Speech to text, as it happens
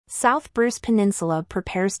South Bruce Peninsula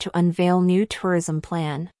prepares to unveil new tourism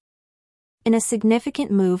plan. In a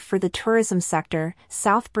significant move for the tourism sector,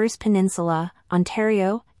 South Bruce Peninsula,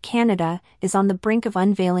 Ontario, Canada, is on the brink of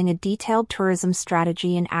unveiling a detailed tourism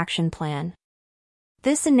strategy and action plan.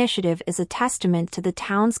 This initiative is a testament to the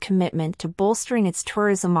town's commitment to bolstering its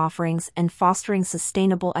tourism offerings and fostering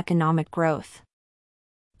sustainable economic growth.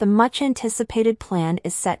 The much-anticipated plan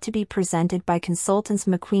is set to be presented by consultants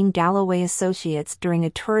McQueen Galloway Associates during a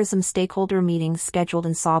tourism stakeholder meeting scheduled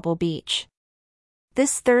in Sauble Beach.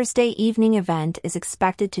 This Thursday evening event is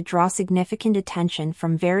expected to draw significant attention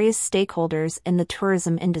from various stakeholders in the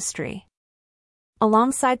tourism industry.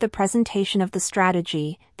 Alongside the presentation of the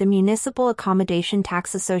strategy, the Municipal Accommodation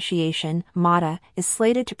Tax Association, MATA, is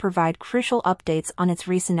slated to provide crucial updates on its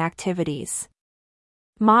recent activities.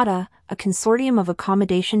 MATA, a consortium of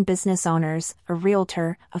accommodation business owners, a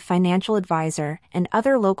realtor, a financial advisor, and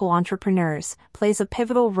other local entrepreneurs, plays a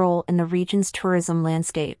pivotal role in the region's tourism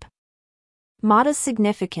landscape. MATA's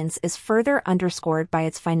significance is further underscored by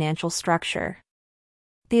its financial structure.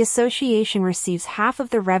 The association receives half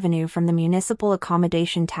of the revenue from the municipal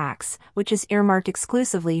accommodation tax, which is earmarked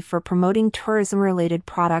exclusively for promoting tourism-related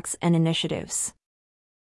products and initiatives.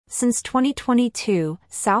 Since 2022,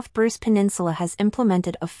 South Bruce Peninsula has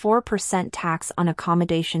implemented a 4% tax on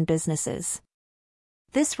accommodation businesses.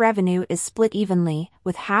 This revenue is split evenly,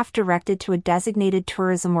 with half directed to a designated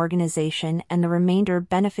tourism organization and the remainder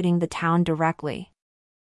benefiting the town directly.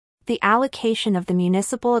 The allocation of the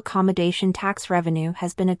municipal accommodation tax revenue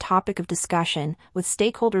has been a topic of discussion, with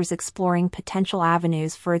stakeholders exploring potential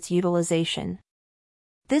avenues for its utilization.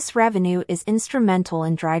 This revenue is instrumental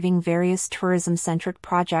in driving various tourism-centric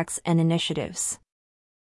projects and initiatives.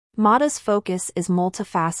 MATA's focus is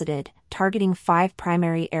multifaceted, targeting 5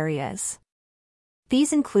 primary areas.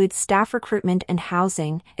 These include staff recruitment and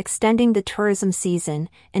housing, extending the tourism season,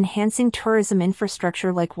 enhancing tourism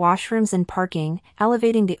infrastructure like washrooms and parking,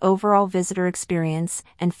 elevating the overall visitor experience,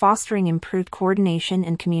 and fostering improved coordination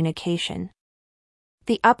and communication.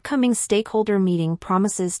 The upcoming stakeholder meeting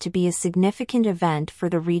promises to be a significant event for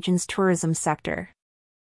the region's tourism sector.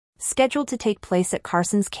 Scheduled to take place at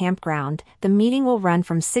Carson's Campground, the meeting will run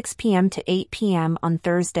from 6 p.m. to 8 p.m. on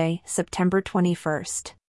Thursday, September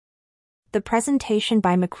 21st. The presentation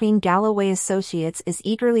by McQueen Galloway Associates is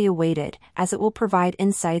eagerly awaited, as it will provide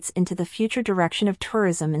insights into the future direction of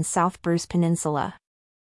tourism in South Bruce Peninsula.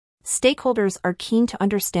 Stakeholders are keen to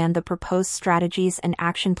understand the proposed strategies and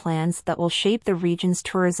action plans that will shape the region's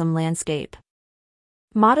tourism landscape.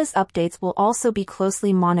 MATA's updates will also be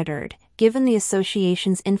closely monitored, given the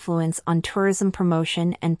association's influence on tourism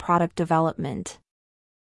promotion and product development.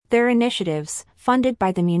 Their initiatives, funded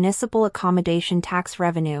by the municipal accommodation tax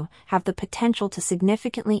revenue, have the potential to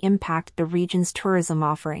significantly impact the region's tourism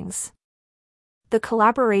offerings. The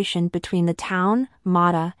collaboration between the town,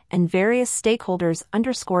 MATA, and various stakeholders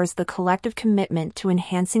underscores the collective commitment to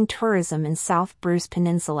enhancing tourism in South Bruce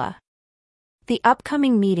Peninsula. The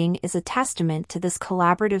upcoming meeting is a testament to this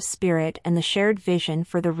collaborative spirit and the shared vision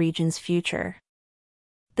for the region's future.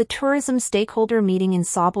 The tourism stakeholder meeting in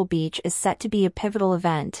Sauble Beach is set to be a pivotal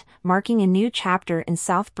event, marking a new chapter in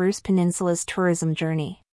South Bruce Peninsula's tourism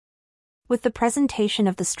journey. With the presentation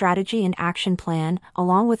of the strategy and action plan,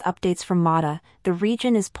 along with updates from MATA, the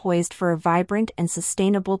region is poised for a vibrant and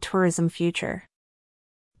sustainable tourism future.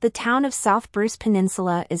 The town of South Bruce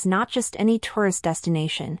Peninsula is not just any tourist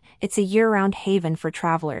destination, it's a year-round haven for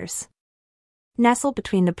travelers. Nestled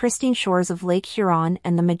between the pristine shores of Lake Huron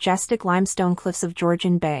and the majestic limestone cliffs of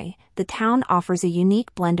Georgian Bay, the town offers a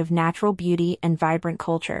unique blend of natural beauty and vibrant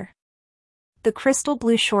culture. The crystal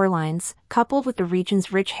blue shorelines, coupled with the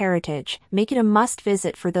region's rich heritage, make it a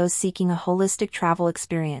must-visit for those seeking a holistic travel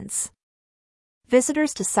experience.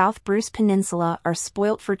 Visitors to South Bruce Peninsula are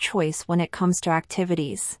spoilt for choice when it comes to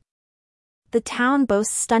activities. The town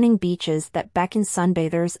boasts stunning beaches that beckon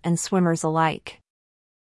sunbathers and swimmers alike.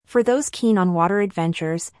 For those keen on water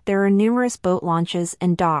adventures, there are numerous boat launches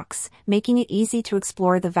and docks, making it easy to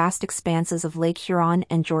explore the vast expanses of Lake Huron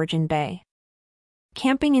and Georgian Bay.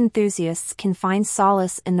 Camping enthusiasts can find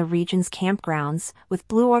solace in the region's campgrounds, with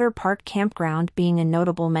Bluewater Park Campground being a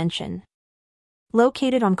notable mention.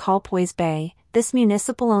 Located on Colpoys Bay, this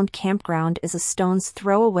municipal-owned campground is a stone's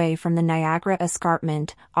throw away from the Niagara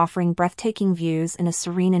Escarpment, offering breathtaking views in a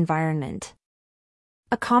serene environment.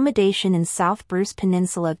 Accommodation in South Bruce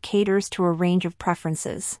Peninsula caters to a range of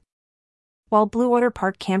preferences. While Bluewater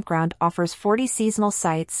Park Campground offers 40 seasonal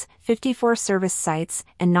sites, 54 service sites,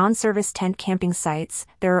 and non-service tent camping sites,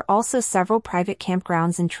 there are also several private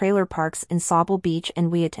campgrounds and trailer parks in Sauble Beach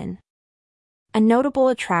and Wheaton. A notable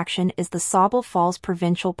attraction is the Sauble Falls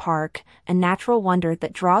Provincial Park, a natural wonder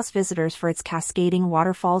that draws visitors for its cascading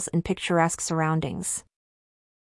waterfalls and picturesque surroundings.